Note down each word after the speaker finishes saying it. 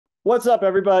What's up,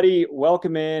 everybody?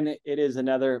 Welcome in. It is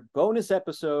another bonus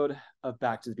episode of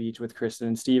Back to the Beach with Kristin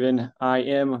and Steven. I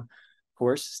am, of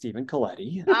course, Steven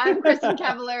Colletti. I'm Kristin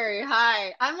Cavallari.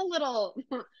 Hi. I'm a little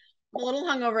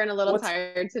hungover and a little What's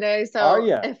tired today. are So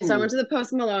you? if someone went to the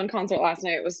Post Malone concert last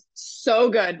night, it was so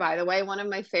good, by the way. One of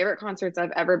my favorite concerts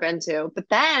I've ever been to. But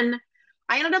then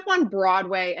I ended up on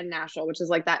Broadway in Nashville, which is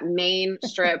like that main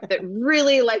strip that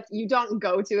really like you don't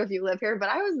go to if you live here. But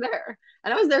I was there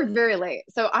and I was there very late.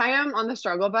 So I am on the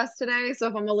struggle bus today. So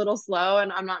if I'm a little slow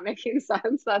and I'm not making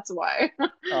sense, that's why.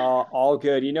 All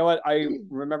good. You know what? I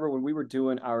remember when we were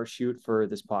doing our shoot for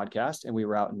this podcast and we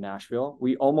were out in Nashville,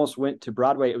 we almost went to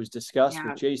Broadway. It was discussed with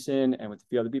Yeah. Jason and with a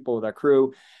few other people with our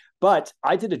crew. But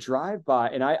I did a drive by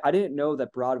and I didn't know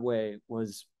that Broadway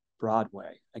was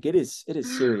Broadway. Like it is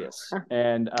serious.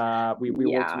 And we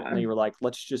Yeah. ultimately were like,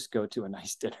 let's just go to a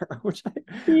nice dinner, which my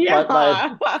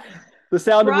Yeah. the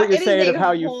sound of Bro, what you're it is saying of a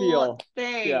how you whole feel.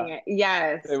 Yeah, thing.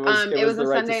 Yes. it It was was the a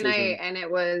right Sunday night decision. and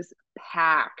it was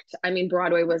packed. I mean,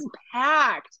 Broadway was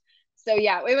packed. So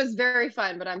yeah, it was very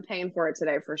fun, but I'm paying for it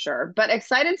today for sure. But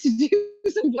excited to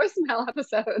do some voicemail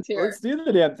episodes Let's here. do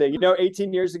the damn thing.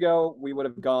 18 years ago, we would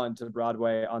have gone to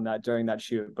Broadway on that during that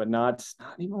shoot, but not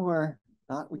anymore.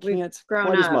 Not we We've can't grown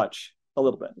quite as up. much. A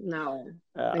little bit. No,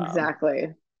 Um,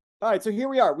 exactly. all right, so here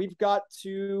we are. We've got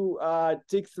to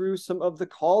dig through some of the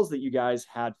calls that you guys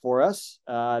had for us.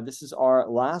 This is our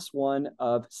last one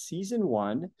of season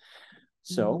one.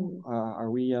 So, Mhm. are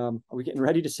we getting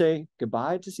ready to say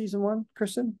goodbye to season one,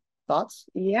 Kristen? Thoughts?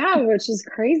 Yeah, which is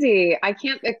crazy. I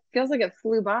can't, it feels like it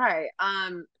flew by.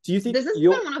 Do you think This has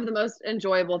you'll? been one of the most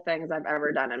enjoyable things I've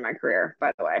ever done in my career,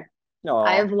 by the way.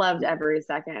 I've No, loved every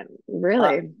second. I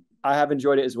Really. I have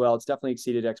enjoyed it as well. It's definitely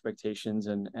exceeded expectations,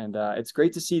 and it's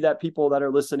great to see that people that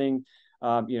are listening,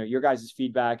 your guys'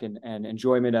 feedback and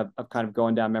enjoyment of kind of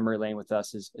going down memory lane with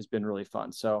us has been really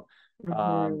fun. So,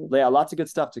 Hmm. yeah, lots of good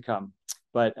stuff to come.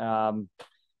 But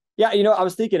yeah, I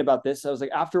was thinking about this. I was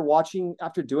like,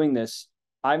 after doing this,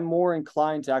 I'm more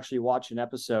inclined to actually watch an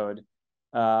episode.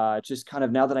 Just kind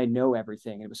of now that I know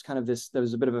everything, it was kind of there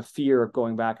was a bit of a fear of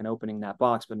going back and opening that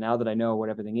box. But now that I know what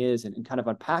everything is and kind of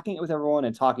unpacking it with everyone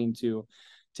and talking to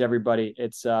everybody,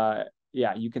 it's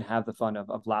yeah, you can have the fun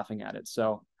of laughing at it.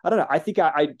 So I don't know. I think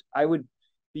I would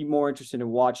be more interested in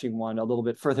watching one a little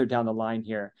bit further down the line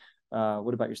here.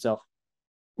 What about yourself?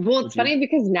 Well, it's Would you? funny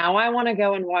because now I want to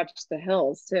go and watch The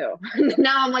Hills too.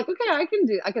 Now I'm like, okay, I can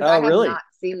do because I Oh, have really? not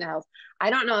seen The Hills. I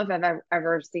don't know if I've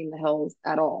ever seen The Hills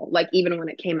at all. Like even when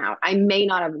it came out, I may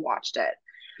not have watched it.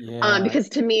 Yeah. Because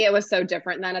to me it was so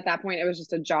different then at that point it was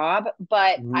just a job.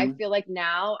 But I Mhm. feel like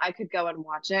now I could go and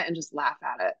watch it and just laugh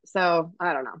at it. So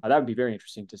I don't know. That would be very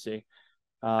interesting to see.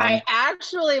 I Um,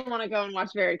 actually want to go and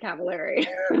watch Very Cavallari.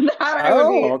 That I would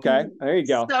oh, be okay. There you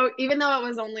go. so, even though it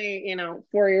was only,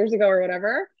 4 years ago or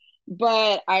whatever,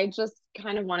 but I just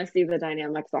kind of want to see the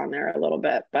dynamics on there a little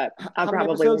bit, but I How many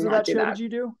probably will episodes of not that do show did that. you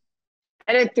do?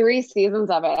 I did 3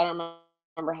 seasons of it. I don't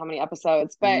remember how many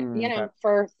episodes, but Okay.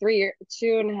 for 3 years,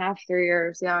 2.5, 3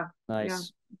 years. Yeah. Yeah.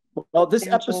 Nice. Well, this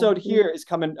Substantial. episode here is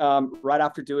coming right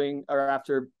after doing, or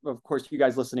after, of course, you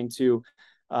guys listening to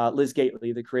Liz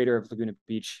Gately, the creator of Laguna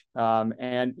Beach,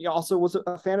 and also was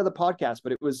a fan of the podcast.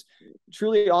 But it was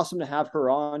truly awesome to have her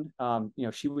on.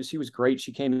 She was great.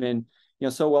 She came in,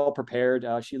 so well prepared.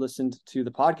 She listened to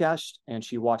the podcast and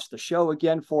she watched the show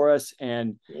again for us,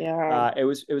 and Yeah. it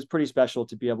was pretty special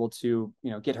to be able to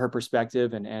get her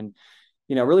perspective and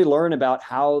really learn about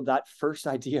how that first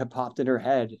idea popped in her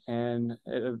head and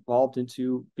it evolved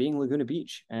into being Laguna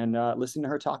Beach. And listening to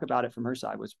her talk about it from her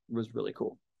side was really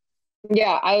cool.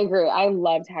 Yeah, I agree. I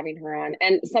loved having her on.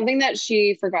 And something that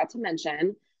she forgot to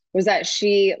mention was that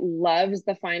she loves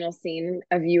the final scene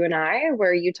of you and I,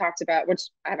 where you talked about, which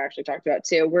I've actually talked about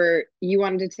too, where you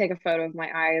wanted to take a photo of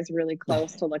my eyes really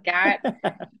close to look at.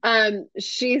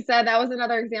 She said that was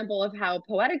another example of how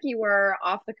poetic you were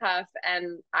off the cuff.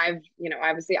 And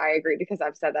obviously I agree because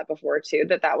I've said that before too,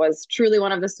 that was truly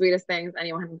one of the sweetest things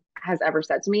anyone has ever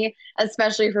said to me,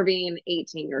 especially for being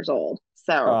 18 years old.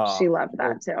 So she loved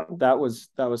that Well, too. that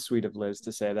was sweet of Liz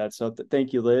to say that. So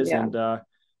thank you, Liz. Yeah. And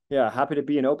yeah, happy to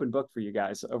be an open book for you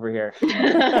guys over here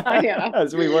Yeah.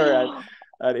 as we were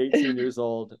at 18 years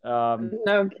old.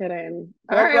 No kidding.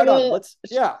 All Well, right, right on. well,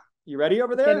 Yeah. You ready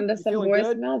over get there? into You some feeling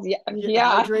good? voicemails. Yeah, You getting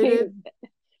yeah, hydrated?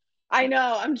 I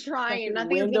know. I'm trying. Second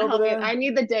Nothing's wind gonna over help me. there? I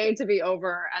need the day to be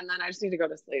over, and then I just need to go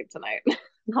to sleep tonight.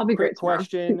 I'll be Quick great tomorrow.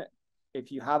 question.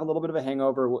 If you have a little bit of a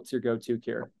hangover, what's your go-to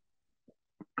cure?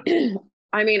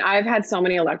 I mean, I've had so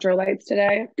many electrolytes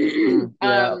today.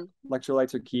 Yeah,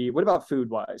 electrolytes are key. What about food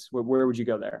wise? Where would you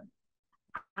go there?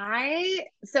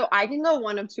 So I can go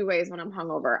one of two ways when I'm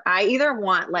hungover. I either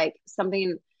want like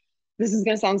something, this is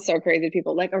gonna sound so crazy to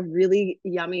people, like a really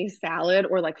yummy salad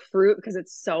or like fruit because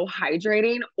it's so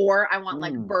hydrating, or I want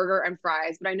like Mm. burger and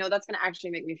fries, but I know that's gonna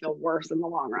actually make me feel worse in the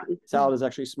long run. Salad is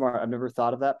actually smart. I've never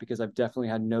thought of that because I've definitely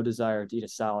had no desire to eat a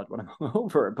salad when I'm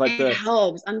over. But It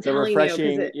helps, I'm the telling you, because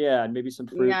refreshing, it, yeah, and maybe some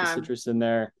fruit, the yeah. citrus in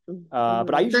there.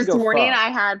 But I Mhm. usually This go morning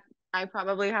pho. I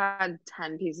probably had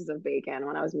 10 pieces of bacon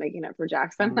when I was making it for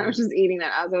Jackson. I was Mm, just eating it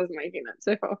as I was making it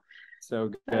too. so So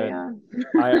good. yeah.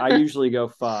 I usually go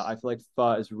pho. I feel like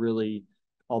pho is really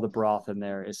all the broth in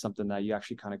there is something that you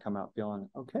actually kind of come out feeling,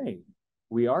 okay,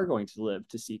 we are going to live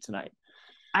to see tonight.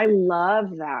 I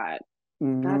love that.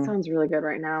 That Hmm. sounds really good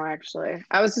right now, actually.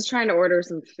 I was just trying to order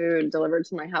some food delivered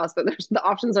to my house, but the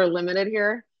options are limited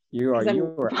here because You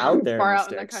I'm are out there in far the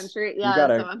out in the sticks. country. Yeah,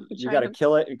 so I'm You trying gotta to.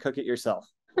 kill it and cook it yourself.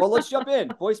 Well, let's jump in.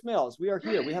 Voicemails. We are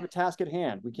here. We have a task at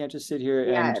hand. We can't just sit here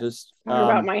and Yes, just talk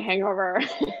about my hangover.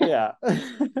 yeah.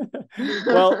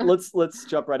 Well, let's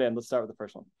jump right in. Let's start with the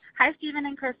first one. Hi, Stephen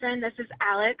and Kristen. This is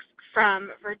Alex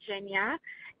from Virginia.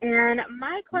 And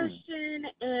my Hmm. question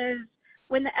is,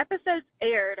 when the episodes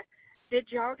aired,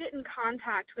 did y'all get in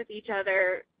contact with each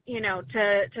other,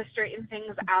 to straighten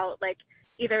things out, like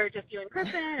either just you and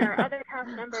Kristen or other cast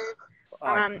members?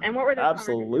 Uh, And what were those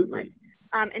conversations like? Absolutely.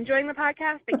 Enjoying the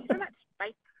podcast. Thank you so much.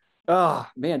 Bye. Oh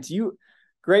man, do you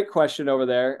great question over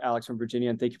there, Alex from Virginia,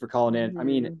 and thank you for calling in. I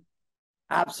mean, Mhm.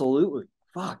 absolutely.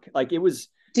 Fuck. Like it was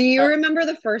Do you uh, remember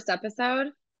the first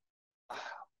episode? I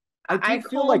I do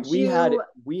feel like called you.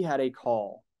 we had a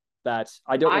call that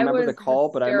I don't I remember the was call,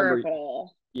 but I remember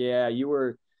hysterical. yeah, I you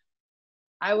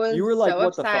was were like, so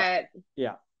what the fuck? upset.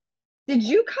 Yeah. Did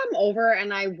you come over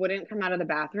and I wouldn't come out of the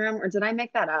bathroom, or did I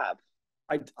make that up?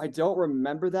 I don't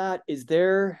remember that. Is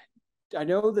there I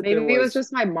know that there Maybe it was was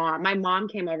just my mom. My mom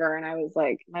came over and I was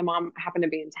like, my mom happened to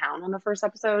be in town when the first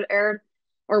episode aired,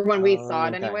 or when we saw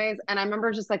it, okay. anyways. And I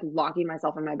remember just like locking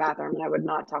myself in my bathroom and I would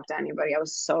not talk to anybody. I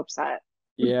was so upset.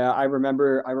 Yeah, I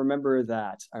remember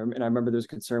that. And I remember there was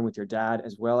concern with your dad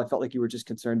as well. I felt like you were just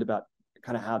concerned about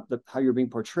kind of how you're being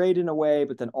portrayed in a way,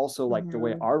 but then also like the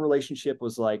way Hmm. our relationship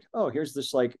was like, oh, here's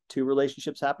this like two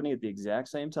relationships happening at the exact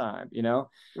same time, you know?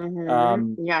 Yeah, I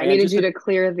And needed just you the to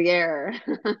clear the air.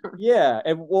 yeah,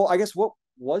 and well, I guess what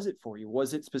was it for you?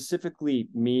 Was it specifically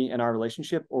me and our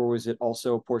relationship, or was it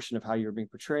also a portion of how you were being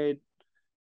portrayed?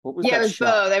 What was Yeah, it that was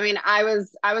shock? both. I mean, I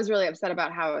was really upset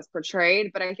about how it was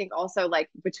portrayed, but I think also like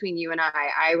between you and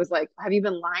I was like, have you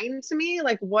been lying to me?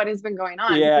 Like what has been going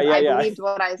on? Yeah, Because yeah, I yeah. believed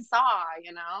what I saw,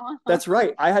 you know? That's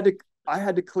right. I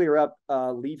had to clear up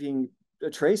leaving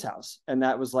Trey's house, and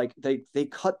that was like they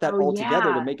cut that Oh all together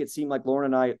to yeah. make it seem like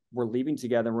Lauren and I were leaving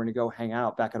together and we're gonna go hang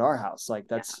out back at our house. Like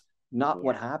Yeah. that's not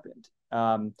what Yeah. happened.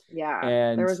 Yeah. There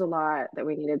And was a lot that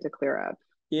we needed to clear up.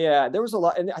 yeah, there was a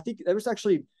lot, and I think there was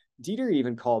actually Dieter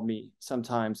even called me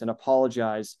sometimes and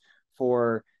apologized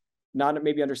for not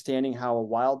maybe understanding how a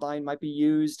wild line might be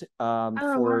used. Oh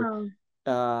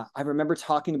wow. I remember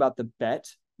talking about the bet.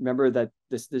 Remember that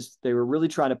this they were really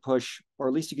trying to push, or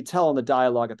at least you could tell in the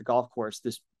dialogue at the golf course,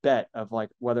 this bet of like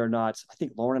whether or not I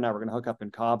think Lauren and I were going to hook up in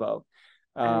Cabo,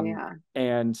 Oh um, yeah.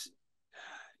 and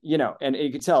and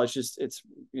you could tell it's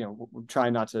we're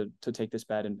trying not to take this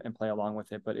bet and play along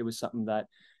with it, but it was something that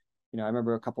I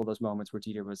remember a couple of those moments where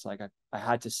Dieter was like, I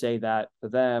had to say that to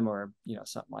them or,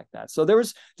 something like that. So there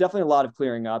was definitely a lot of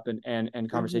clearing up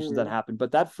and conversations that Hmm. happened.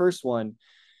 But that first one,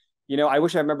 I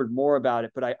wish I remembered more about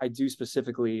it, but I do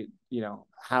specifically,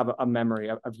 have a memory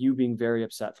of you being very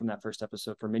upset from that first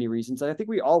episode for many reasons. And I think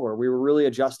we all were. We were really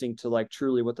adjusting to like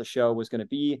truly what the show was going to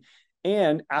be.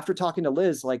 And after talking to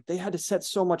Liz, like they had to set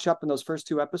so much up in those first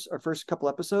two episodes or first couple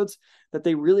episodes that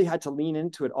they really had to lean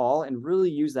into it all and really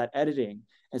use that editing.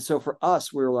 And so for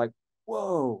us, we were like,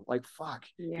 whoa, like fuck,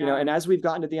 Yeah. and as we've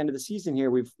gotten to the end of the season here,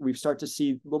 we've started to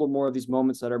see a little more of these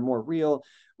moments that are more real.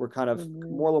 We're kind of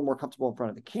Hmm. more a little more comfortable in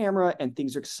front of the camera, and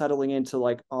things are settling into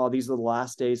like, oh, these are the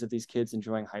last days of these kids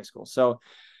enjoying high school. So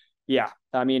yeah,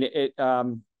 I mean it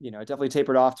definitely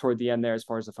tapered off toward the end there as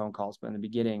far as the phone calls, but in the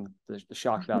beginning, the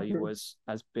shock value was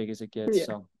as big as it gets. Yeah.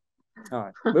 So all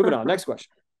right, moving on. Next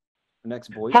question. Next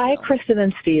Hi, voicemail. Kristen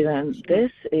and Stephen.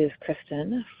 This is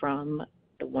Kristen from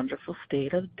the wonderful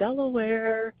state of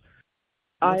Delaware.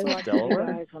 I What's up, watched you Delaware?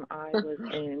 guys when I was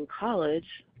in college.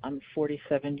 I'm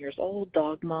 47 years old,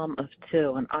 dog mom of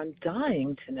two, and I'm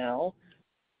dying to know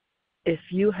if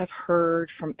you have heard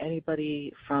from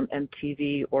anybody from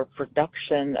MTV or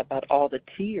production about all the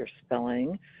tea you're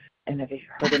spilling, and have you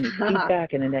heard any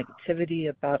feedback and any negativity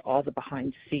about all the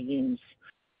behind scenes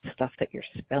stuff that you're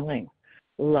spilling?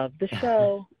 Love the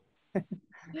show.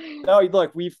 No,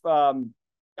 look,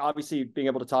 obviously being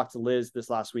able to talk to Liz this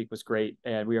last week was great.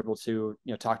 And we were able to,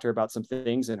 talk to her about some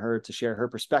things and her to share her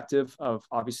perspective of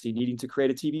obviously needing to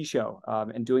create a TV show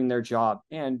and doing their job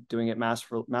and doing it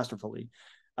masterfully.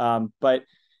 But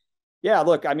yeah,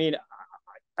 look, I mean,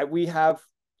 we have,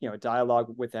 a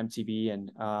dialogue with MTV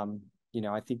and,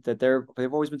 I think that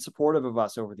they've always been supportive of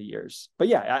us over the years. But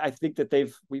yeah, I think that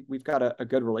we've got a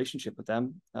good relationship with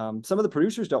them. Some of the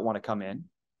producers don't want to come in.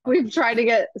 We've tried to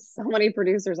get so many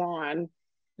producers on.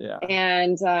 Yeah.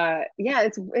 And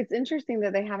it's interesting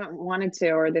that they haven't wanted to,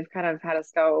 or they've kind of had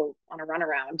us go on a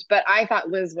runaround. But I thought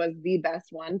Liz was the best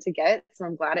one to get. So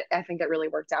I'm glad I think it really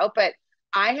worked out. But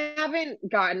I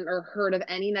haven't gotten or heard of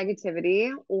any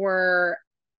negativity or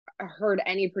heard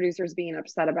any producers being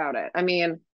upset about it. I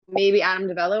mean, maybe Adam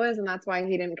DeVello is, and that's why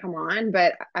he didn't come on,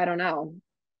 but I don't know.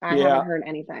 I haven't heard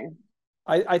anything.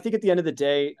 I think at the end of the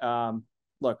day,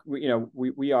 look,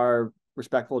 we are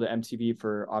respectful to MTV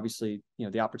for obviously,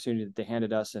 the opportunity that they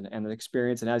handed us and the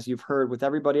experience. And as you've heard with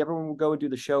everybody, everyone will go and do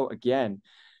the show again.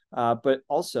 But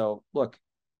also, look,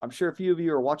 I'm sure a few of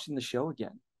you are watching the show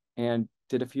again. And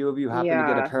did a few of you happen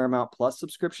to get a Paramount Plus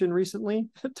subscription recently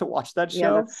to watch that show?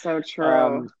 Yeah, that's so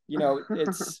true.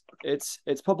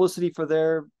 It's publicity for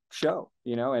their show,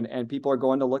 and people are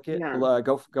going to look at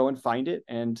go and find it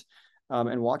and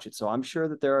watch it. So I'm sure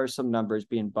that there are some numbers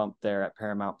being bumped there at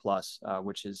Paramount Plus,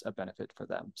 which is a benefit for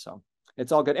them. So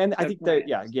it's all good. And I think that,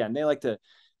 again, they like to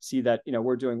see that,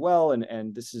 we're doing well.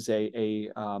 And this is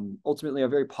ultimately a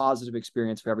very positive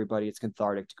experience for everybody. It's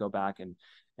cathartic to go back and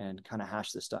kind of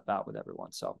hash this stuff out with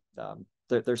everyone. So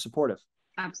they're supportive.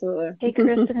 Absolutely. Hey,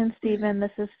 Kristin and Steven,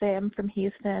 this is Sam from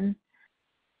Houston.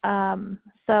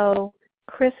 So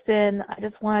Kristin, I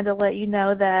just wanted to let you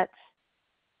know that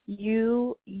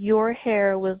your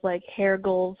hair was like hair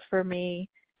goals for me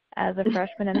as a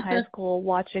freshman in high school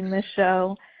watching this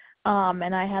show.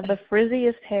 And I had the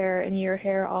frizziest hair, and your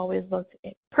hair always looked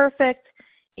perfect.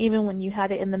 Even when you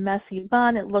had it in the messy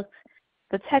bun,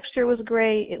 the texture was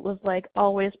great. It was like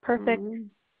always perfect. Mm-hmm.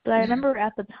 But I remember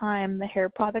at the time, the hair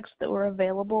products that were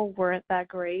available weren't that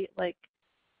great. Like,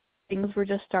 things were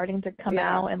just starting to come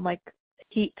out, and like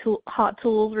hot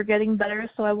tools were getting better.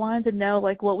 So I wanted to know,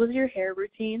 like, what was your hair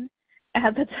routine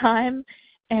at the time,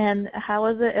 and how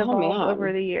has it evolved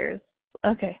over the years?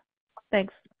 Okay,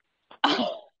 thanks.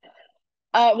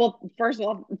 Well, first of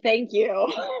all, thank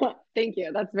you. Thank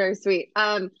you. That's very sweet.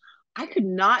 I could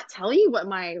not tell you what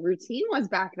my routine was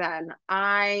back then.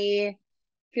 I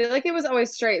feel like it was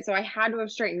always straight. So I had to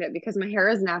have straightened it because my hair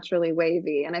is naturally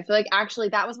wavy. And I feel like actually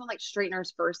that was when like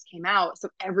straighteners first came out. So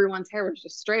everyone's hair was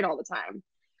just straight all the time.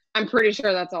 I'm pretty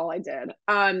sure that's all I did.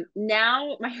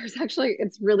 Now my hair is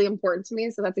it's really important to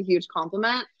me. So that's a huge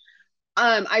compliment.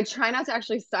 I try not to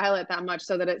actually style it that much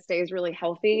so that it stays really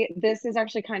healthy. This is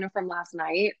actually kind of from last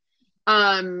night.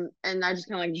 And I just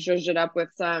kind of like zhuzhed it up with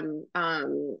some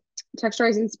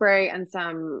texturizing spray and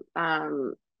some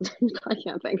I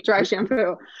can't think, dry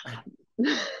shampoo.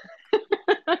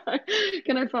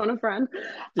 Can I phone a friend?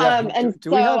 Yeah.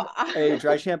 Do we have a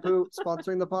dry shampoo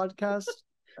sponsoring the podcast?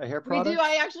 A hair product? We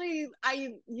do.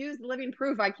 I use Living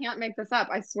Proof. I can't make this up.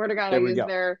 I swear to God, I use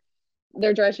their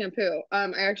dry shampoo.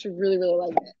 I actually really, really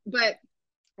like it. But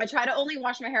I try to only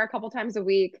wash my hair a couple times a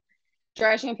week.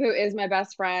 Dry shampoo is my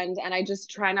best friend, and I just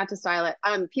try not to style it.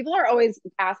 People are always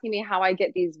asking me how I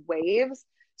get these waves.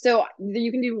 So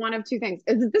you can do one of two things.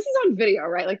 This is on video,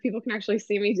 right? Like people can actually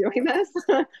see me doing this.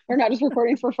 We're not just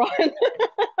recording for fun.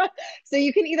 So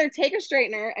you can either take a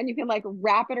straightener and you can like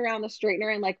wrap it around the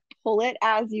straightener and like pull it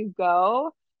as you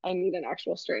go. I need an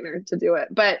actual straightener to do it.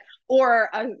 Or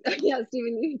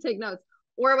Steven, you can take notes.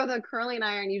 Or with a curling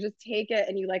iron, you just take it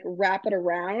and you like wrap it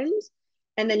around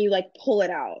and then you like pull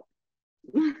it out.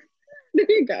 There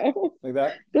you go. Like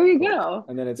that? There you go.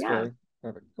 And then it's curly.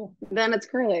 Perfect. Cool. Then it's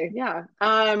curly. Yeah.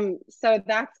 So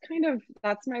that's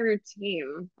my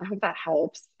routine. I hope that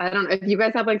helps. I don't know if you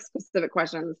guys have like specific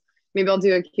questions. Maybe I'll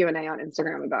do a Q&A on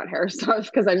Instagram about hair stuff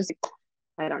because I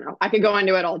don't know. I could go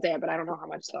into it all day, but I don't know how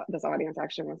much this audience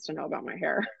actually wants to know about my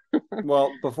hair.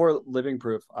 Well, before Living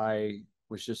Proof, I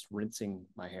was just rinsing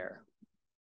my hair.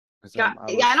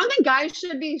 I don't think guys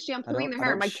should be shampooing their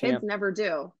hair. My kids never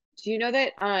do. Do you know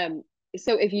that?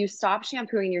 So if you stop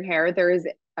shampooing your hair, there is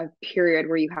a period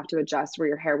where you have to adjust where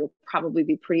your hair will probably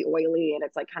be pretty oily and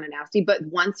it's like kind of nasty. But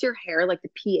once your hair, like the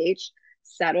pH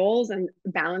settles and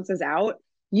balances out,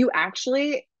 you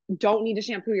actually don't need to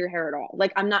shampoo your hair at all.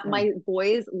 Like my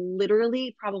boys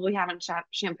literally probably haven't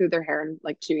shampooed their hair in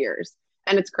like 2 years.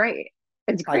 And it's great.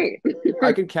 It's great.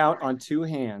 I can count on two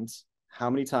hands how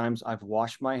many times I've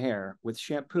washed my hair with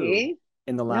shampoo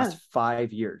in the last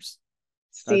 5 years.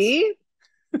 See?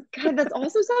 God, that's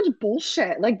also such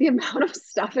bullshit. Like the amount of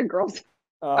stuff that girls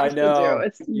I have to do. know.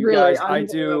 It's You really guys, I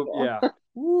do. unbelievable. Yeah.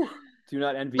 Woo, do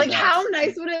not envy Like, that. how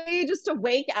nice would it be just to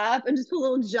wake up and just put a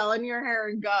little gel in your hair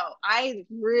and go? I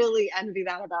really envy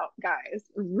that about guys.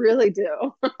 Really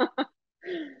do.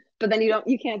 But then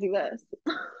you can't do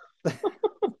this.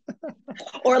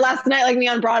 Or last night, like me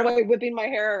on Broadway, whipping my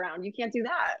hair around. You can't do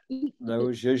that. No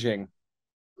zhuzhing.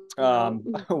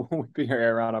 No. Whipping your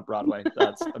hair around on Broadway.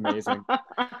 That's amazing.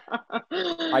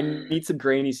 I need some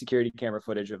grainy security camera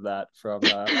footage of that from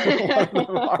one of the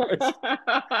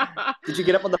bars. Did you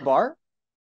get up on the bar?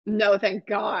 No, thank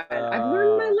God. I've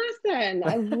learned my lesson.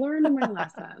 I've learned my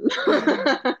lesson.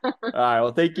 All right.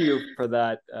 Well, thank you for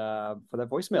that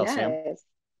voicemail, Sam. Yes.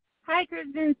 Hi,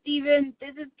 Kristin and Steven.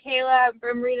 This is Kayla. I'm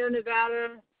from Reno, Nevada.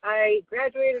 I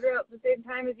graduated about the same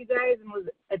time as you guys and was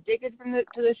addicted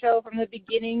to the show from the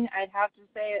beginning. I'd have to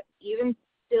say, even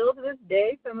still to this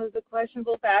day, some of the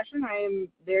questionable fashion I am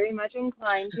very much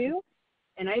inclined to,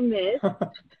 and I miss.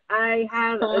 I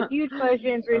have a huge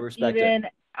question for Steven.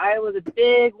 I was a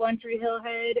big One Tree Hill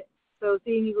head, so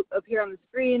seeing you appear on the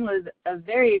screen was a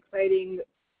very exciting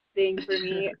thing for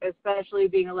me, especially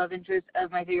being a love interest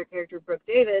of my favorite character, Brooke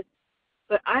Davis.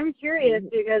 But I'm curious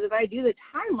because if I do the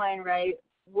timeline right,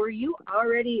 were you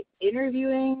already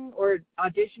interviewing or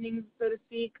auditioning, so to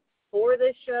speak, for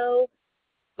this show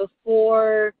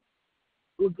before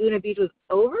Laguna Beach was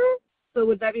over? So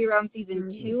would that be around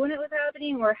season 2 when it was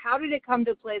happening? Or how did it come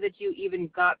to play that you even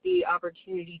got the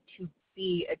opportunity to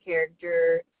be a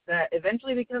character that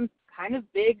eventually becomes kind of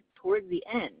big towards the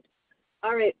end?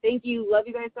 All right. Thank you. Love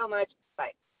you guys so much.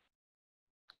 Bye.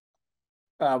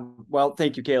 Well,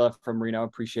 thank you, Kayla from Reno.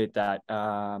 Appreciate that.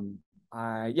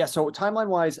 So timeline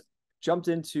wise, jumped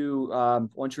into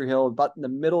One Tree Hill about in the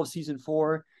middle of season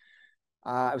 4.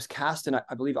 I was cast in,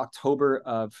 I believe, October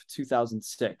of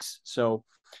 2006. So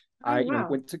I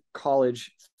went to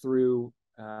college through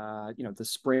the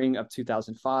spring of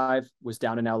 2005, was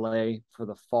down in LA for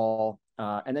the fall,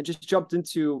 and then just jumped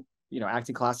into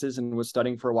acting classes and was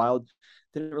studying for a while.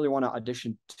 Didn't really want to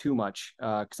audition too much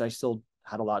because I still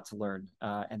had a lot to learn.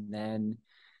 And then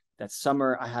that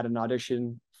summer I had an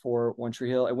audition for One Tree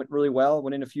Hill. It went really well,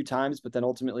 went in a few times, but then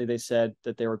ultimately they said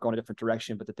that they were going a different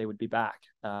direction, but that they would be back.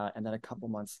 And then a couple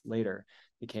months later,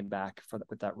 they came back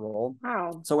with that role.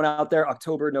 Wow. So I went out there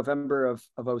November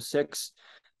of 06.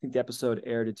 I think the episode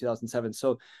aired in 2007.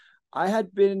 So I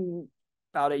had been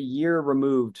about a year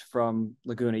removed from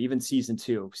Laguna, even season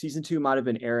 2. Season 2 might have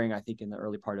been airing, I think, in the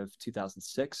early part of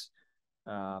 2006.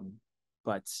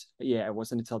 But yeah, it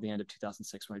wasn't until the end of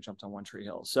 2006 when I jumped on One Tree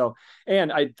Hill. So,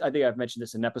 and I think I've mentioned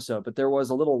this in an episode, but there was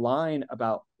a little line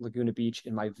about Laguna Beach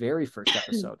in my very first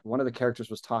episode. One of the characters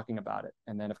was talking about it.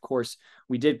 And then, of course,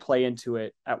 we did play into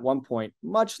it at one point,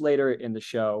 much later in the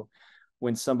show,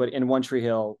 when somebody in One Tree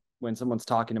Hill, when someone's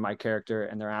talking to my character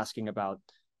and they're asking about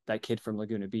that kid from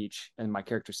Laguna Beach, and my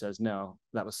character says, no,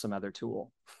 that was some other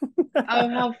tool. Oh,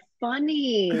 how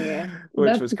funny.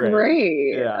 Which was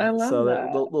great. Yeah. I love that.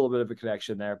 A little bit of a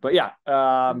connection there. But yeah,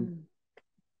 I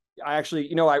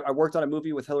actually, I worked on a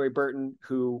movie with Hillary Burton,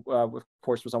 who, of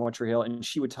course, was on One Tree Hill, and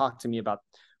she would talk to me about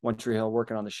One Tree Hill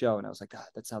working on the show. And I was like,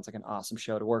 that sounds like an awesome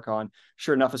show to work on.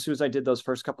 Sure enough, as soon as I did those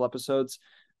first couple episodes,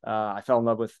 I fell in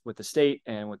love with the state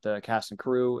and with the cast and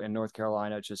crew in North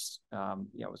Carolina. Just,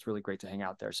 it was really great to hang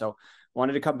out there. So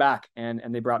wanted to come back, and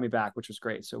they brought me back, which was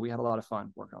great. So we had a lot of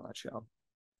fun working on that show.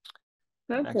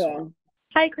 So cool.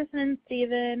 Hi, Kristin and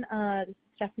Steven. This is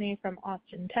Stephanie from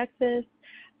Austin, Texas.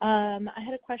 I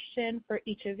had a question for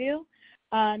each of you.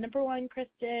 Number one,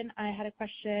 Kristin, I had a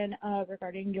question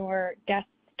regarding your guest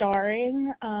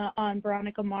starring on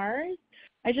Veronica Mars.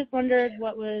 I just wondered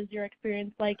what was your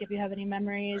experience like, if you have any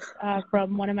memories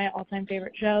from one of my all-time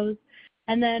favorite shows.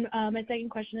 And then my second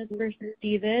question is for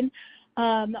Steven.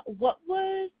 What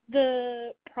was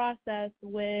the process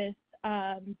with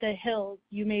The Hills?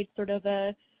 You made sort of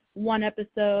a one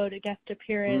episode, a guest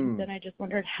appearance, and I just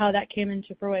wondered how that came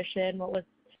into fruition. What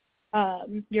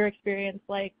was your experience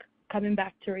like coming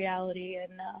back to reality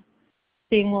and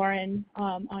seeing Lauren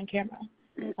on camera?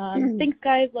 Thanks,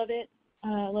 guys. Love it.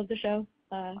 Love the show.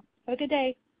 Have a good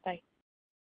day. Bye.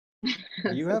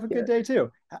 You have a good day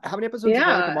too. How many episodes of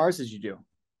Veronica Mars did you do?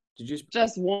 Did you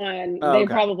just one? Oh, they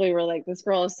okay. Probably were like, this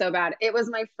girl is so bad. It was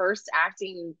my first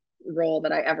acting role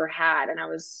that I ever had, and I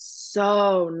was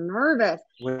so nervous.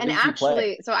 What and did you actually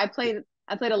play? So I played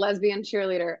a lesbian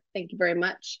cheerleader. Thank you very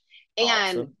much.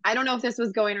 And Awesome. I don't know if this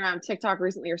was going around TikTok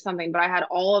recently or something, but I had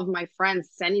all of my friends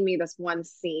sending me this one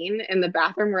scene in the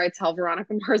bathroom where I tell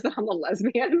Veronica Mars that I'm a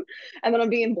lesbian and that I'm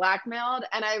being blackmailed.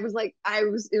 And I was like, it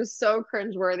was so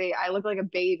cringeworthy. I look like a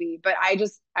baby, but I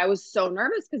was so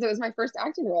nervous because it was my first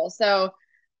acting role. So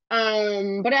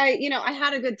but I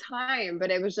had a good time, but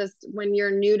it was just when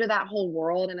you're new to that whole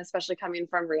world and especially coming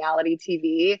from reality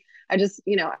TV, I just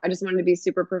wanted to be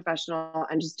super professional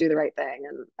and just do the right thing.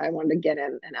 And I wanted to get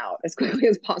in and out as quickly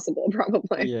as possible,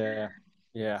 probably. Yeah.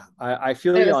 Yeah. I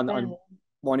feel But it you was on fun.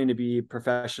 wanting to be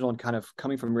professional and kind of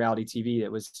coming from reality TV.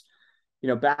 It was,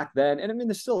 back then, and I mean,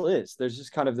 there still is, there's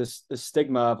just kind of this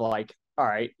stigma of like, all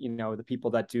right, the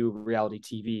people that do reality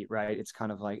TV, right? It's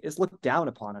kind of like, it's looked down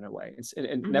upon in a way.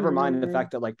 And never mind the Mhm.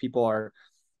 fact that like people are,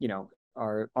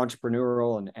 are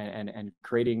entrepreneurial and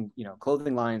creating,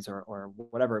 clothing lines or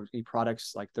whatever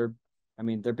products, like I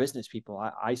mean, they're business people.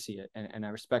 I see it. And I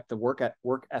respect the work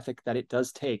ethic that it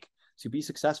does take to be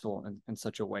successful in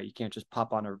such a way. You can't just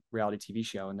pop on a reality TV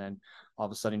show and then all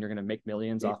of a sudden you're going to make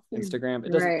millions off Instagram.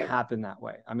 It doesn't Right, happen that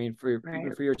way. I mean, for even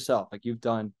right. for yourself, like you've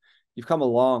come a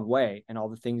long way, and all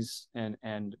the things and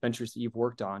ventures that you've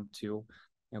worked on to,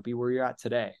 be where you're at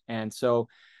today. And so,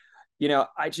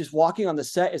 I just walking on the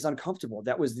set is uncomfortable.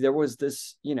 There was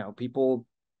this, people,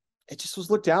 it just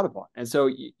was looked down upon. And so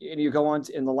you go on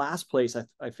to, in the last place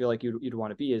I feel like you'd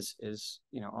want to be is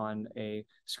on a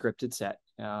scripted set.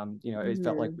 It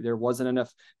felt like Mhm. there wasn't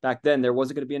enough back then. There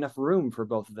wasn't going to be enough room for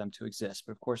both of them to exist,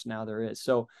 but of course now there is.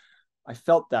 So I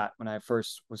felt that when I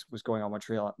first was going on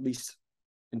Montreal, at least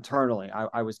internally,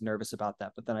 I was nervous about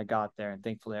that. But then I got there, and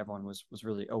thankfully everyone was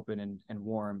really open and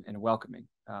warm and welcoming,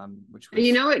 which And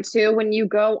you was know it too, when you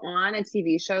go on a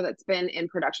TV show that's been in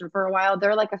production for a while,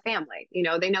 they're like a family.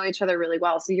 They know each other really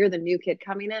well. So you're the new kid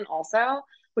coming in also,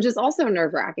 which is also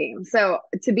nerve-wracking. So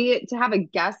to have a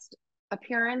guest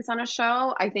appearance on a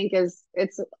show, I think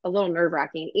it's a little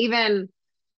nerve-wracking. Even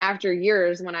after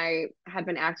years when I had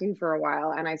been acting for a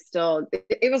while and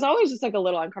it was always just like a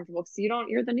little uncomfortable because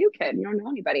you're the new kid. You don't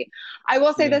know anybody. I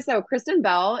will say yeah. this though, Kristen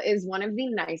Bell is one of the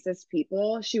nicest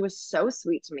people. She was so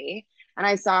sweet to me. And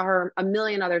I saw her a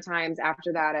million other times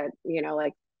after that at,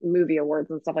 like movie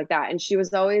awards and stuff like that. And she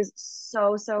was always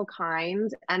so, so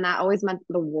kind. And that always meant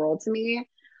the world to me.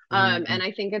 And Mhm.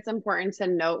 I think it's important to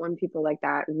note when people like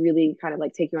that really kind of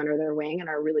like take you under their wing and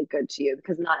are really good to you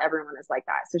because not everyone is like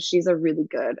that. So she's a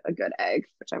good egg,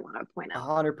 which I want to point out.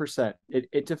 100%.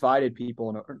 It divided people,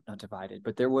 or not divided,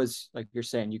 but there was, like you're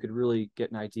saying, you could really get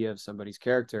an idea of somebody's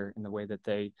character in the way that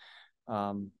they,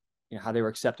 how they were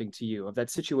accepting to you of that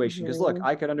situation. Because look, Mm-hmm.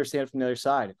 I could understand from the other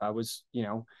side if I was,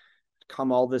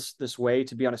 come all this way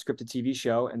to be on a scripted TV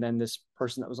show, and then this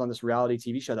person that was on this reality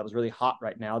TV show that was really hot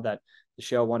right now that the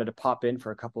show wanted to pop in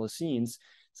for a couple of scenes.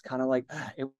 It's kind of like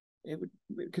it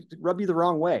could rub you the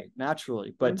wrong way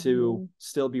naturally, but to Mm-hmm.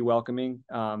 still be welcoming,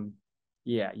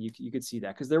 yeah, you could see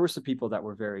that because there were some people that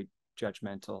were very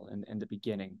judgmental in the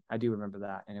beginning. I do remember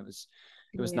that, and it was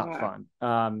not Yeah.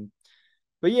 fun.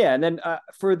 But yeah, and then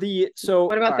for the What so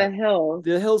all about right, the hills?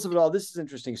 the hills of it all. This is an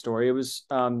interesting story. It was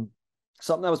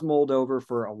something that was mulled over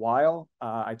for a while.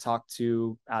 I talked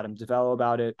to Adam DeVello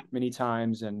about it many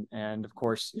times, and of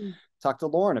course talked to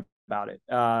Lauren about it,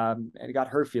 and got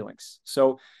her feelings.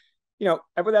 So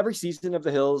with every season of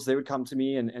The Hills, they would come to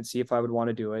me and see if I would want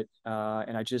to do it.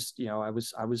 And I just,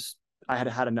 I had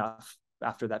had enough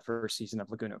after that first season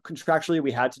of Laguna. Contractually,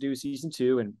 we had to do season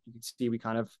two, and you can see we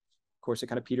of course, it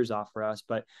kind of peters off for us.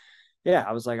 But yeah,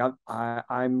 I was like, I'm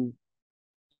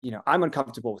I'm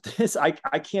uncomfortable with this. I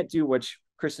can't do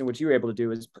Kristin, what you were able to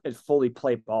do is fully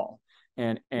play ball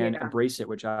and Yeah. embrace it,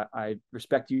 which I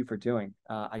respect you for doing.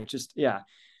 I just, yeah,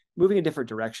 moving a different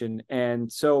direction.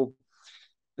 And so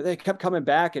they kept coming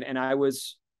back, and I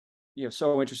was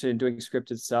so interested in doing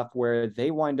scripted stuff where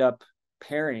they wind up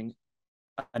pairing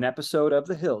an episode of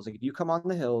The Hills. Like, if you come on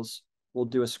The Hills, we'll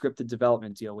do a scripted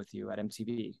development deal with you at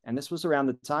MTV. And this was around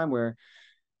the time where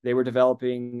they were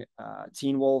developing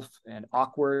Teen Wolf and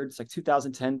Awkward. It's like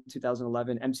 2010,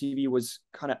 2011. MTV was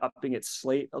kind of upping its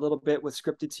slate a little bit with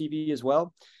scripted TV as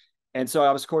well. And so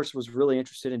I was, of course, was really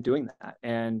interested in doing that.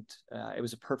 And it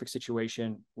was a perfect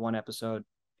situation. One episode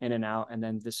in and out, and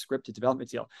then this scripted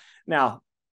development deal. Now,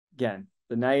 again,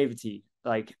 the naivety,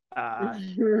 like they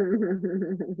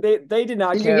did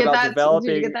not care about Did you get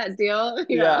developing. that deal?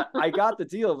 Yeah, Yeah. I got the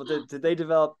deal, but did they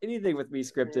develop anything with me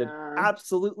scripted? Yeah.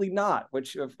 Absolutely not.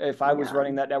 Which if I was Yeah.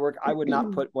 running that network, I would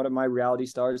not put one of my reality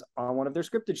stars on one of their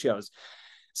scripted shows.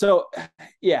 So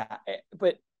yeah,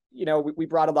 but we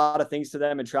brought a lot of things to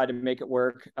them and tried to make it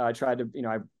work. Tried to,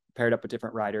 I paired up with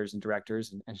different writers and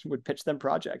directors and would pitch them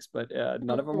projects, but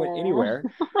none of them went anywhere.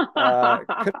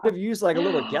 Could have used like a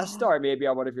little guest star maybe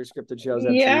on one of your scripted shows,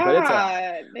 MTV,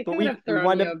 but they but could have we thrown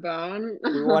wound you up a bone.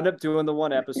 we wound up doing the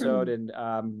one episode, and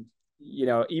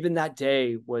even that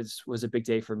day was a big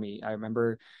day for me. I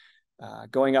remember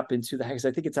going up into because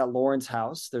I think it's at Lauren's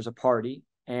house. There's a party,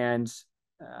 and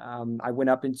I went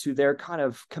up into their kind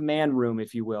of command room,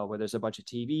 if you will, where there's a bunch of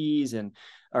TVs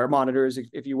or monitors,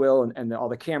 if you will, and all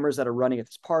the cameras that are running at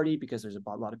this party because there's a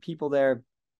lot of people there.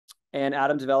 And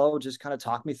Adam DeVello just kind of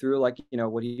talked me through like,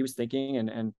 what he was thinking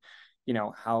and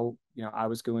how, I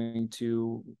was going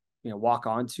to, walk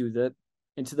on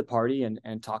into the party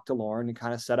and talk to Lauren and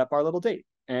kind of set up our little date.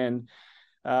 And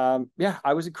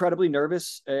I was incredibly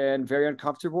nervous and very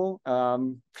uncomfortable.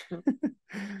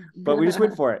 But we just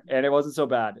went for it, and it wasn't so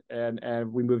bad,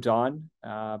 and we moved on.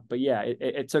 But yeah,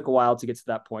 it took a while to get to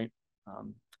that point.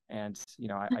 And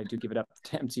I do give it up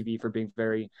to MTV for being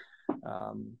very,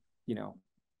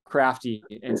 crafty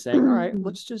and saying, all right,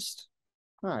 we'll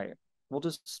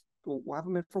have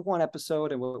them in for one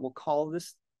episode, and we'll call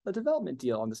this a development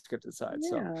deal on the scripted side.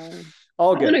 Yeah. So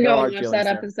all good. I'm gonna go watch that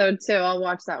episode too. I'll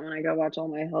watch that when I go watch all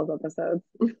my Hills episodes.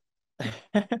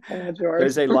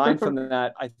 There's a line from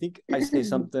that. I think I say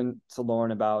something to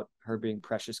Lauren about her being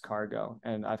precious cargo,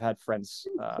 and I've had friends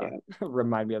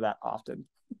remind me of that often.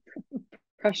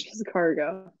 Precious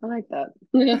cargo. I like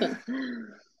that.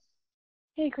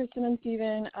 Hey, Kristin and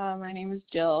Steven. My name is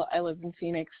Jill. I live in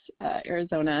Phoenix,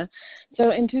 Arizona.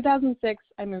 So in 2006,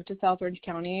 I moved to South Orange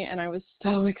County, and I was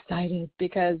so excited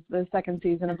because the second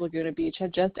season of Laguna Beach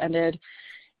had just ended,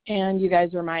 and you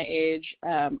guys were my age.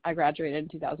 I graduated in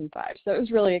 2005, so it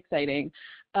was really exciting.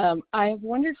 I've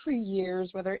wondered for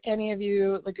years whether any of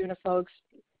you Laguna folks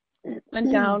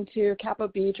went down to Cabo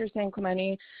Beach or San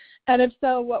Clemente, and if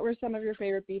so, what were some of your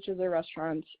favorite beaches or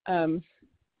restaurants?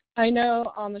 I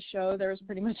know on the show there was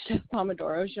pretty much just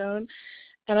Pomodoro shown,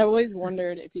 and I've always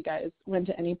wondered if you guys went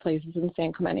to any places in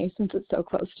San Clemente since it's so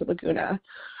close to Laguna.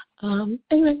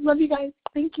 Anyway, love you guys.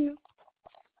 Thank you.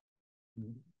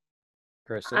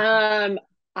 Kristin?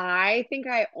 I think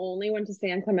I only went to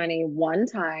San Clemente one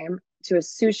time to a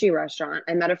sushi restaurant.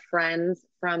 I met a friend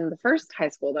from the first high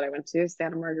school that I went to,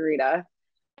 Santa Margarita.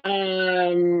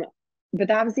 But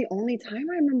that was the only time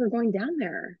I remember going down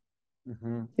there.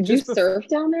 Mm-hmm. Did you surf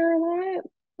down there a lot?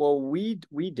 Well, we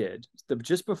did.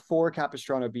 Just before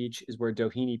Capistrano Beach is where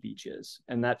Doheny Beach is,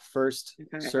 and that first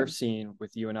surf scene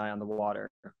with you and I on the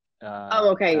water.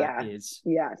 Is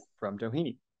from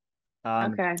Doheny.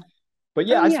 Okay. But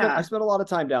yeah, I spent a lot of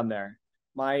time down there.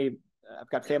 I've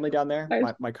got family down there.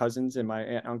 My cousins and my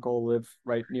aunt and uncle live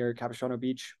right near Capistrano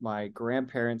Beach. My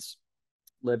grandparents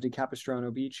lived in Capistrano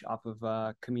Beach off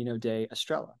of Camino de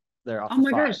Estrella. Oh my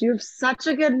gosh, you have such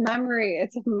a good memory.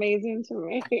 It's amazing to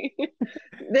me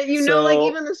that know like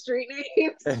even the street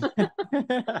names.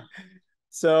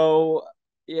 So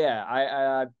yeah,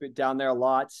 I've been down there a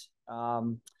lot.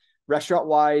 Restaurant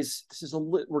wise,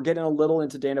 we're getting a little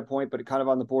into Dana Point, but kind of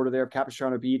on the border there of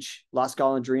Capistrano Beach, Las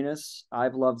Golondrinas.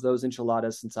 I've loved those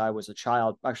enchiladas since I was a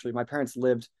child. Actually, my parents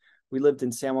lived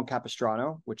in San Juan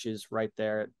Capistrano, which is right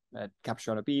there at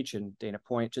Capistrano Beach and Dana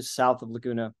Point, just south of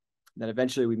Laguna. Then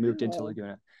eventually we moved into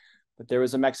Laguna, but there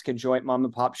was a Mexican joint mom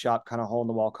and pop shop kind of hole in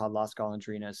the wall called Las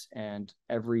Golondrinas. And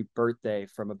every birthday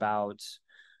from about,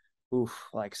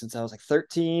 since I was like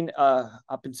 13,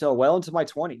 up until well into my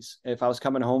 20s, if I was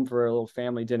coming home for a little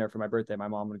family dinner for my birthday, my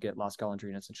mom would get Las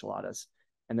Golondrinas enchiladas.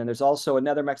 And then there's also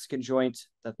another Mexican joint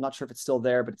that I'm not sure if it's still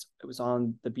there, but it was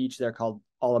on the beach there called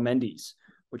Alamendi's,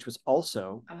 which was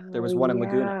also, there was one in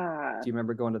Laguna. Do you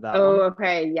remember going to that one? Oh,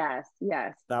 okay. Yes.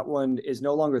 That one is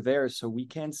no longer there. So we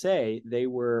can say they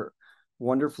were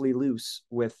wonderfully loose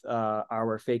with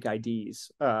our fake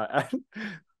IDs.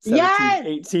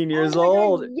 18 years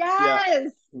old. God,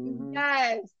 yes. Yeah. Mm-hmm.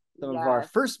 Yes. Some of our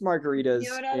first margaritas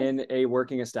in a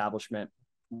working establishment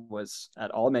was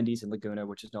at Alamendi's in Laguna,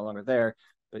 which is no longer there.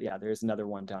 But yeah, there is another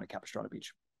one down at Capistrano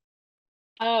Beach.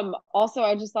 Also,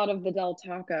 I just thought of the Del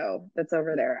Taco that's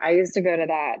over there. I used to go to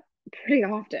that pretty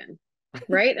often,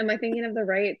 right? Am I thinking of the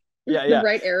right the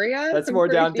right area? That's more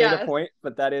down Dana Point,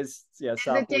 but that is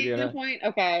South Laguna. Dana Point?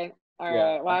 Okay. All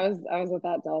right. Well, I was with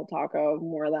that Del Taco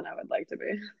more than I would like to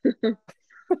be.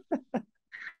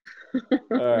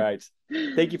 All right.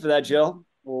 Thank you for that, Jill.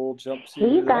 We'll jump to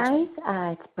Hey guys,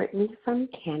 it's Brittany from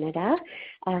Canada.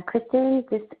 Kristin,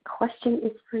 this question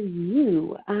is for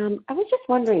you. I was just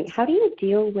wondering, how do you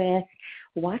deal with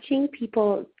watching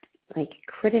people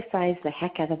criticize the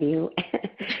heck out of you,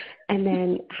 and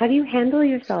then how do you handle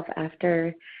yourself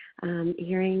after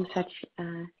hearing such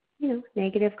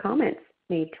negative comments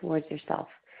made towards yourself?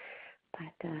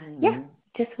 But yeah,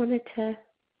 just wanted to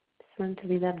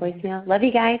leave that voicemail. Love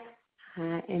you guys.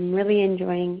 I'm really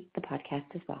enjoying the podcast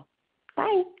as well.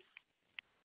 Bye.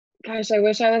 Gosh, I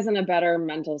wish I was in a better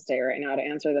mental state right now to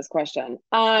answer this question.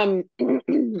 I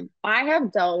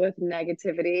have dealt with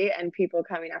negativity and people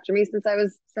coming after me since I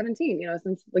was 17,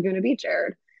 since Laguna Beach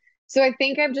aired. So I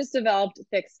think I've just developed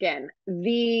thick skin.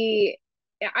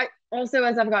 I also,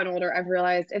 as I've gotten older, I've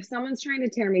realized if someone's trying to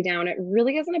tear me down, it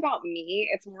really isn't about me.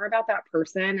 It's more about that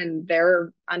person and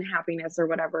their unhappiness or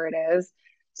whatever it is.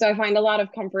 So I find a lot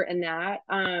of comfort in that.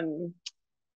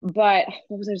 But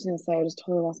what was I just going to say? I just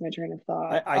totally lost my train of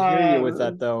thought. I hear you with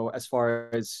that, though, as far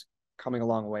as coming a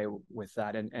long way with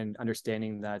that and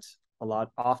understanding that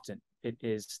often it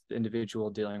is the individual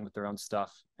dealing with their own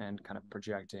stuff and kind of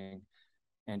projecting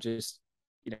and just,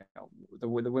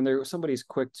 when somebody's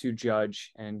quick to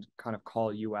judge and kind of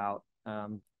call you out,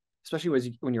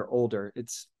 especially when you're older,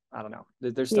 it's, I don't know,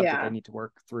 there's stuff that they need to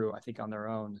work through, I think, on their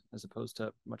own, as opposed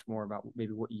to much more about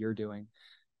maybe what you're doing.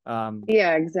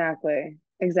 Yeah, exactly.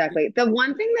 The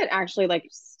one thing that actually, like,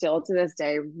 still to this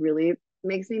day really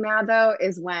makes me mad, though,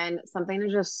 is when something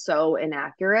is just so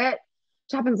inaccurate,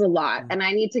 which happens a lot. And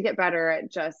I need to get better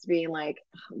at just being like,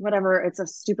 whatever, it's a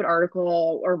stupid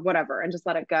article or whatever, and just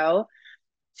let it go.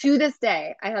 To this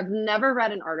day, I have never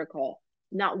read an article,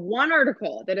 not one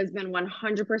article that has been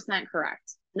 100%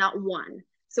 correct, not one.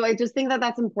 So I just think that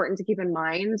that's important to keep in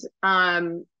mind.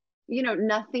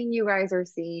 Nothing you guys are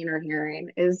seeing or hearing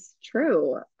is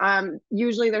true.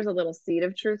 Usually there's a little seed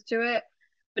of truth to it,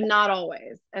 but not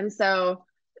always. And so,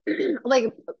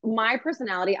 like, my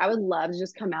personality, I would love to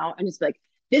just come out and just be like,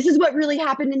 this is what really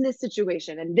happened in this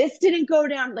situation, and this didn't go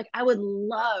down. Like, I would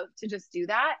love to just do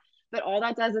that. But all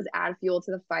that does is add fuel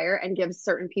to the fire and gives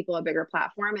certain people a bigger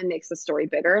platform and makes the story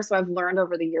bigger. So I've learned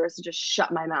over the years to just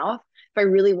shut my mouth. If I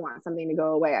really want something to go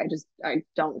away, I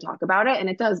don't talk about it, and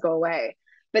it does go away.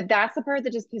 But that's the part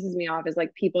that just pisses me off, is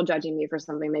like people judging me for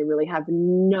something they really have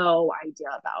no idea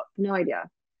about. No idea.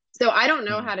 So I don't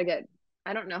know how to get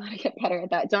better at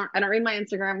that. I don't read my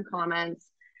Instagram comments.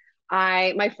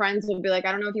 My friends will be like,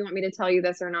 I don't know if you want me to tell you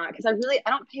this or not. Because I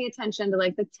don't pay attention to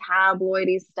like the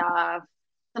tabloidy stuff.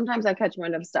 Sometimes I catch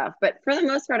wind of stuff, but for the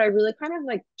most part, I really kind of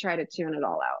like try to tune it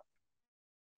all out.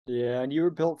 Yeah. And you were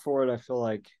built for it. I feel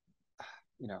like,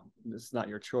 this is not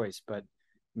your choice, but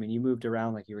I mean, you moved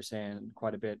around, like you were saying,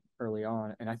 quite a bit early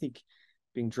on. And I think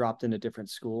being dropped into different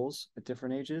schools at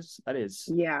different ages, that is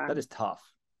tough,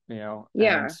 Yeah.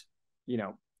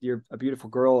 And, you're a beautiful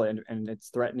girl and it's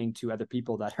threatening to other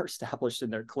people that are established in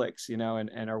their cliques,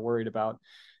 and are worried about,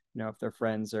 if their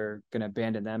friends are going to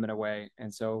abandon them in a way.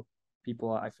 And so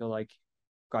people, I feel like,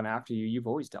 gone after you. You've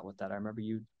always dealt with that. I remember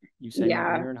you saying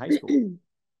that when you were in high school.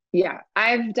 Yeah,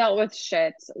 I've dealt with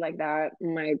shit like that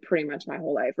pretty much my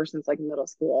whole life, or since like middle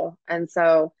school. And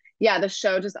so, yeah, the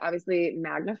show just obviously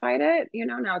magnified it,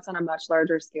 now it's on a much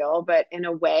larger scale, but in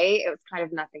a way it was kind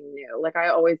of nothing new. Like, I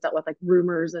always dealt with like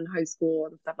rumors in high school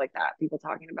and stuff like that, people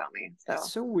talking about me. So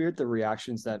it's so weird, the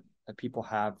reactions that people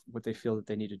have, what they feel that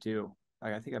they need to do.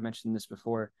 I think I mentioned this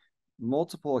before,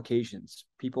 multiple occasions,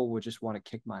 people would just want to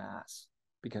kick my ass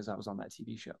because I was on that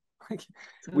TV show. Like,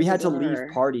 we had to leave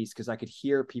parties because I could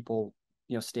hear people,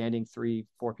 standing 3-4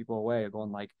 people away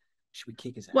going like, should we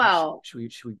kick his ass? Well, should we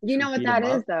you know what that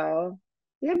is, though?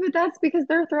 Yeah, but that's because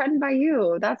they're threatened by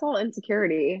you. That's all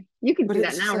insecurity. You can do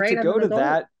that now, right? To go to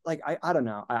that, like, I don't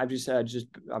know.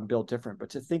 I'm built different,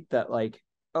 but to think that like,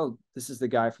 oh, this is the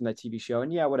guy from that TV show,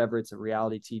 and yeah, whatever, it's a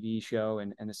reality TV show,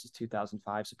 and this is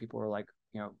 2005, so people were like,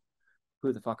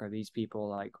 who the fuck are these people?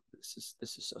 Like, this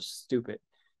is so stupid.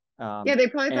 Yeah, they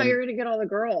probably thought you were going to get all the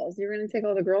girls. You were going to take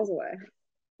all the girls away.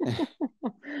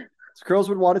 Girls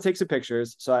would want to take some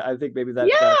pictures, so I think maybe that.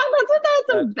 Yeah, that's what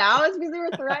that's about. It's because they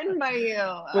were threatened by you.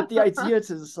 But the idea is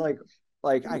just like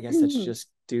I guess that's just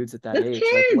dudes at that age.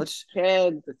 Kids.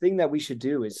 Like, the thing that we should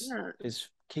do is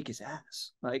kick his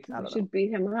ass. Like, I don't know. We should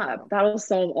beat him up. That'll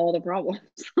solve all the problems.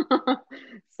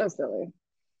 So silly.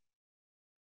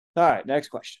 All right, next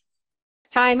question.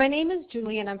 Hi, my name is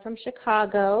Julie, and I'm from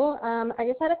Chicago. I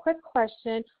just had a quick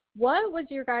question. What was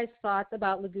your guys' thoughts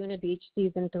about Laguna Beach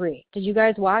season 3? Did you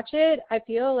guys watch it? I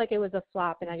feel like it was a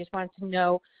flop, and I just wanted to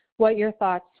know what your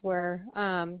thoughts were.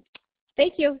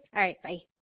 Thank you. All right, bye.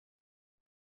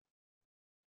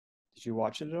 Did you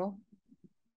watch it at all?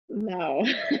 No.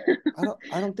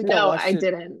 I don't think I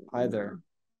didn't either.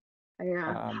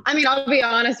 Yeah. I mean, I'll be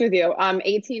honest with you.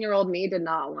 18-year-old me did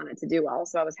not want it to do well,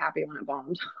 so I was happy when it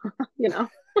bombed.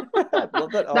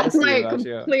 That's my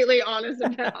completely honest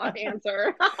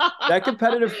answer. That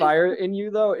competitive fire in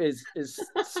you, though, is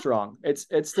strong. It's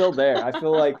still there. I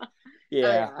feel like,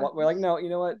 we're like, no, you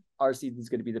know what? our season's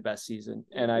going to be the best season.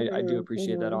 And I do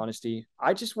appreciate that Mm-hmm. honesty.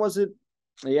 I just wasn't,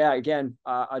 again,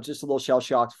 just a little shell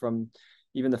shocked from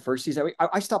even the first season.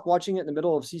 I stopped watching it in the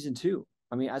middle of season 2.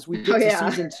 I mean, as we Oh get to yeah.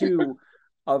 season 2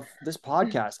 of this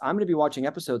podcast, I'm going to be watching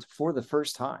episodes for the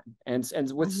first time and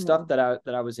with stuff that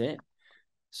I was in.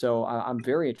 So I'm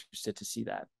very interested to see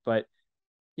that. But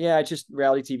yeah, it's just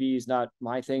reality TV is not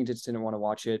my thing. Just didn't want to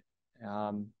watch it.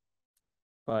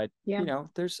 But Yeah. you know,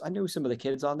 I knew some of the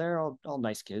kids on there, all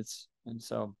nice kids. And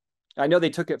so I know they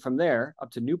took it from there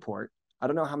up to Newport. I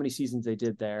don't know how many seasons they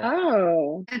did there.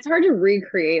 Oh, it's hard to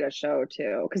recreate a show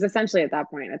too, because essentially at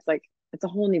that point it's like it's a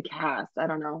whole new cast. I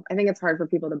don't know. I think it's hard for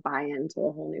people to buy into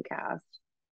a whole new cast.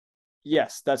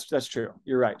 Yes, that's true.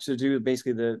 You're right. So do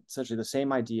basically essentially the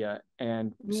same idea,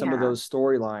 and some of Yeah. those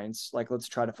storylines, like let's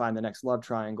try to find the next love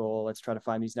triangle. Let's try to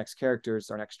find these next characters,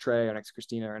 our next Trey, our next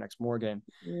Christina, our next Morgan.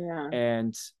 Yeah.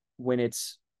 And when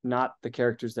it's not the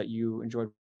characters that you enjoyed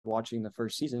watching the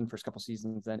first couple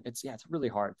seasons, then it's really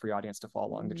hard for your audience to follow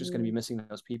along. They're just going to be missing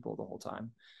those people the whole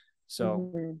time.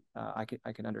 So I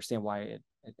can understand why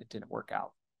it didn't work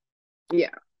out.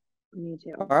 Yeah, me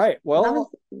too. All right. Well, that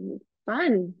was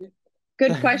fun.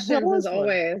 Good questions as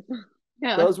always.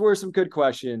 Yeah. Those were some good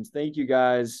questions. Thank you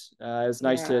guys. It's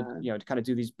nice to, Yeah. to kind of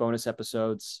do these bonus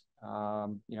episodes,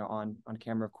 on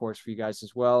camera, of course, for you guys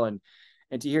as well. And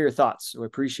to hear your thoughts. We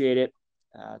appreciate it.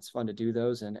 It's fun to do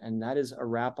those. And that is a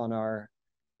wrap on our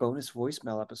bonus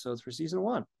voicemail episodes for season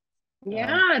 1.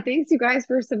 Yeah. Thanks you guys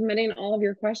for submitting all of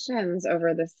your questions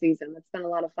over this season. It's been a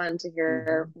lot of fun to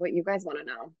hear what you guys want to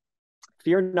know.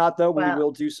 Fear not, though, we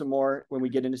will do some more when we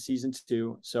get into season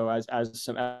 2. So as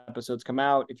some episodes come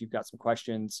out, if you've got some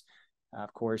questions,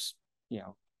 of course,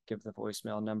 give the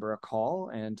voicemail number a call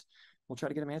and we'll try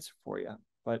to get them answered for you.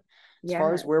 But as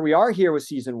far as where we are here with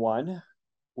season 1,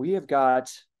 we have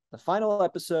got the final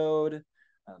episode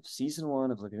of season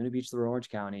 1 of Laguna Beach, Orange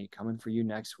County coming for you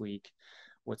next week.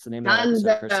 What's the name of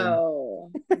that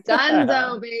episode, Kristin?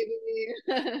 Dunzo, baby.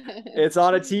 It's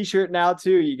on a t-shirt now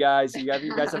too, you guys. You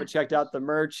guys haven't checked out the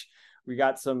merch. We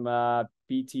got some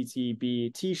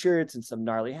BTTB t-shirts and some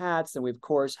gnarly hats. And we, of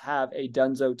course, have a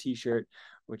Dunzo t-shirt,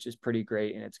 which is pretty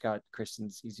great. And it's got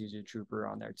Kristin's He's a Trooper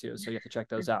on there too. So you have to check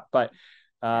those out. But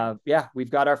we've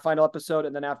got our final episode.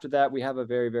 And then after that, we have a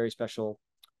very, very special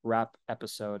wrap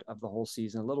episode of the whole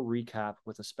season, a little recap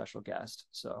with a special guest.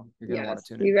 So you're going to want to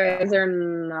tune in. You guys are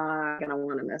not going to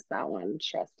want to miss that one.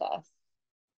 Trust us.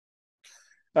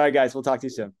 All right, guys, we'll talk to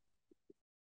you soon.